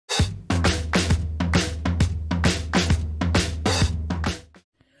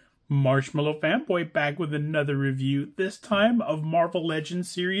Marshmallow Fanboy back with another review, this time of Marvel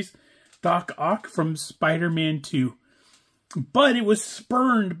Legends series Doc Ock from Spider-Man 2. But it was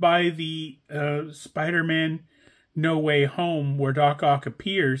spurned by the Spider-Man No Way Home, where Doc Ock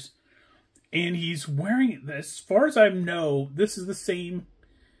appears. And he's wearing, as far as I know, this is the same.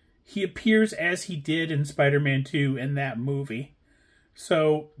 He appears as he did in Spider-Man 2 in that movie.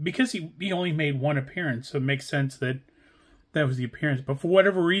 So, because he only made one appearance, so it makes sense that that was the appearance. But for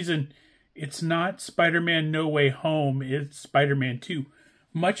whatever reason, it's not Spider-Man No Way Home, it's Spider-Man 2.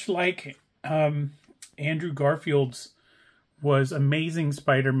 Much like Andrew Garfield's was Amazing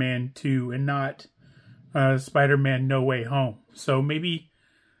Spider-Man 2 and not Spider-Man No Way Home. So maybe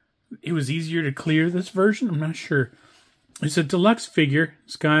it was easier to clear this version? I'm not sure. It's a deluxe figure.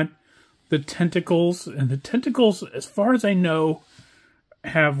 It's got the tentacles, and the tentacles, as far as I know,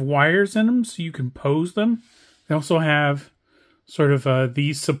 have wires in them so you can pose them. They also have sort of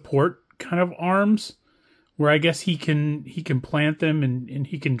these support kind of arms where I guess he can plant them and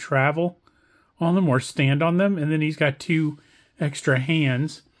he can travel on them or stand on them. And then he's got two extra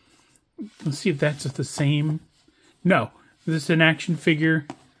hands. Let's see if that's the same. No, this is an action figure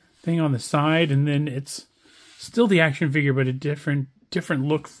thing on the side, and then it's still the action figure, but a different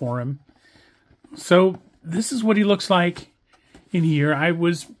look for him. So this is what he looks like in here. I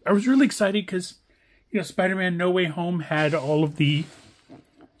was really excited because, you know, Spider-Man No Way Home had all of the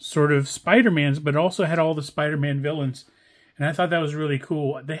sort of Spider-Mans, but also had all the Spider-Man villains, and I thought that was really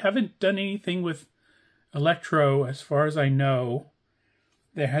cool. They haven't done anything with Electro, as far as I know.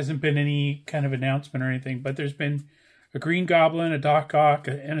 There hasn't been any kind of announcement or anything, but there's been a Green Goblin, a Doc Ock,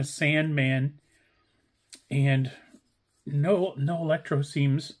 and a Sandman, and no Electro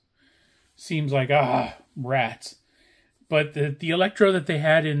seems like rats. But the Electro that they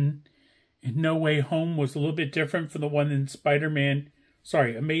had in No Way Home was a little bit different from the one in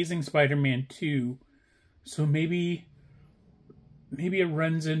Amazing Spider-Man 2. So maybe it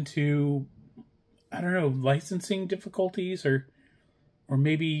runs into, I don't know, licensing difficulties, or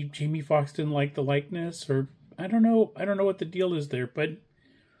maybe Jamie Foxx didn't like the likeness, or I don't know what the deal is there, but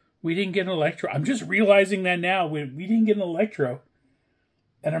we didn't get an Electro. I'm just realizing that now. We didn't get an Electro.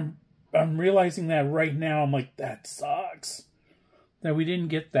 And I'm realizing that right now. I'm like, that sucks that we didn't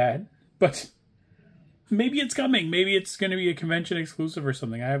get that. But maybe it's coming. Maybe it's going to be a convention exclusive or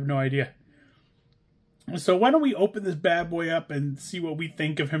something. I have no idea. So why don't we open this bad boy up and see what we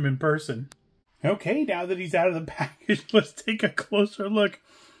think of him in person. Okay, now that he's out of the package, let's take a closer look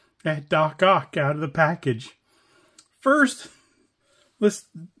at Doc Ock out of the package. First,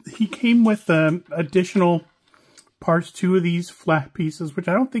 he came with additional parts, 2 of these flat pieces, which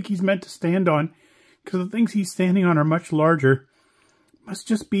I don't think he's meant to stand on, because the things he's standing on are much larger. Must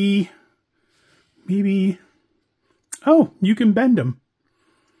just be, maybe, oh, you can bend them.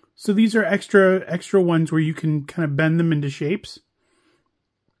 So these are extra ones where you can kind of bend them into shapes.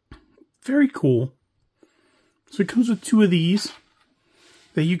 Very cool. So it comes with 2 of these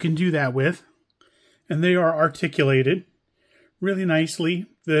that you can do that with. And they are articulated really nicely.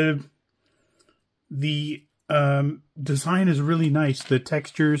 The design is really nice. The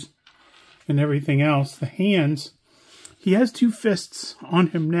textures and everything else. The hands, he has 2 fists on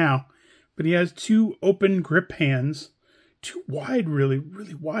him now, but he has 2 open grip hands. 2 wide, really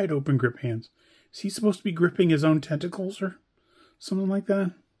wide open grip hands. Is he supposed to be gripping his own tentacles or something like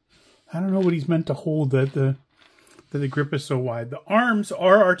that? I don't know what he's meant to hold that the grip is so wide. The arms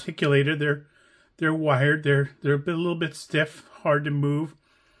are articulated. They're wired. They're a little bit stiff, hard to move.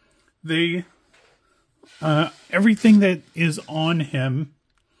 They everything that is on him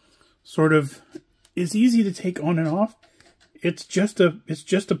sort of is easy to take on and off. It's just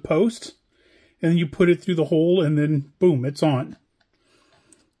a post, and then you put it through the hole, and then boom, it's on.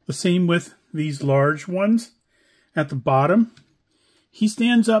 The same with these large ones at the bottom. He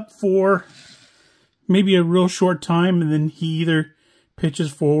stands up for maybe a real short time, and then he either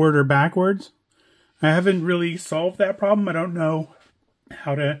pitches forward or backwards. I haven't really solved that problem. I don't know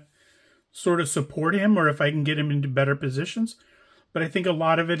how to sort of support him, or if I can get him into better positions. But I think a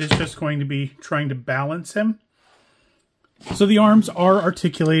lot of it is just going to be trying to balance him. So the arms are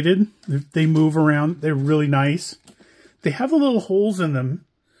articulated. They move around. They're really nice. They have little holes in them,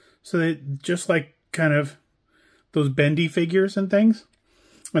 so that just like kind of those bendy figures and things.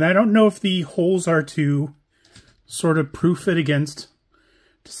 And I don't know if the holes are to sort of proof it against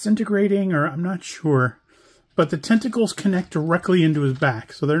disintegrating, or I'm not sure. But the tentacles connect directly into his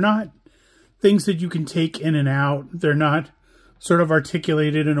back. So they're not things that you can take in and out. They're not sort of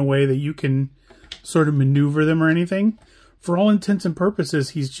articulated in a way that you can sort of maneuver them or anything. For all intents and purposes,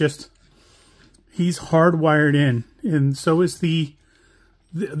 he's hardwired in. And so is the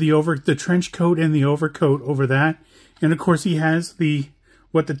the trench coat and the overcoat over that. And of course he has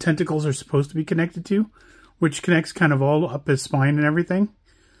what the tentacles are supposed to be connected to, which connects kind of all up his spine and everything.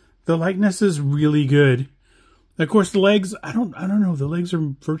 The likeness is really good. Of course the legs, I don't know, the legs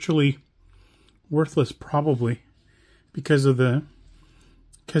are virtually worthless probably because of the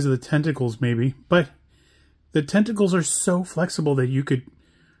tentacles maybe, but the tentacles are so flexible that you could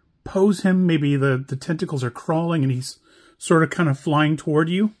pose him. Maybe the tentacles are crawling and he's sort of kind of flying toward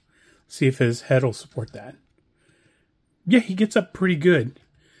you. See if his head will support that. Yeah, he gets up pretty good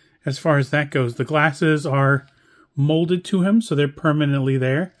as far as that goes. The glasses are molded to him, so they're permanently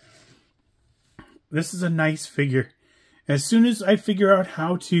there. This is a nice figure. As soon as I figure out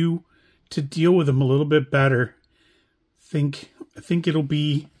how to deal with him a little bit better, I think it'll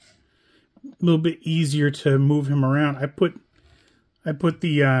be a little bit easier to move him around. I put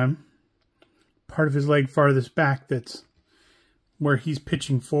the part of his leg farthest back, that's where he's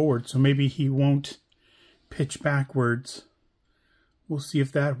pitching forward, so maybe he won't pitch backwards. We'll see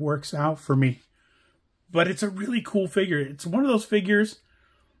if that works out for me. But it's a really cool figure. It's one of those figures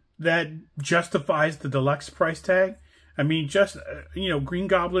that justifies the deluxe price tag. I mean, just, Green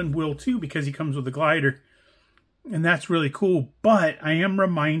Goblin will too, because he comes with a glider. And that's really cool. But I am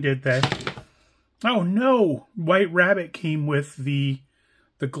reminded that, oh no, White Rabbit came with the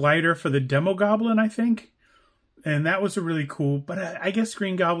glider for the Demo Goblin, I think. And that was a really cool, but I guess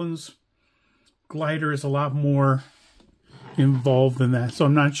Green Goblin's glider is a lot more involved than that, so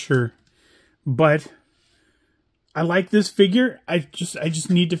I'm not sure. But I like this figure. I just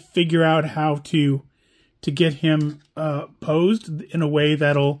need to figure out how to get him posed in a way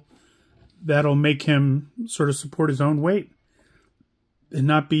that'll make him sort of support his own weight and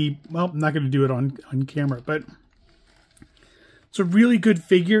not be, well, I'm not going to do it on camera, but it's a really good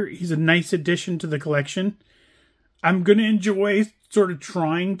figure. He's a nice addition to the collection. I'm going to enjoy sort of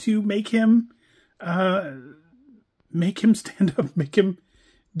trying to make him stand up, make him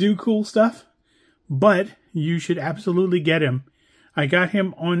do cool stuff. But you should absolutely get him. I got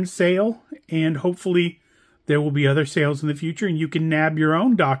him on sale, and hopefully there will be other sales in the future, and you can nab your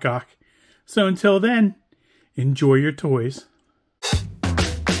own Doc Ock. So until then, enjoy your toys.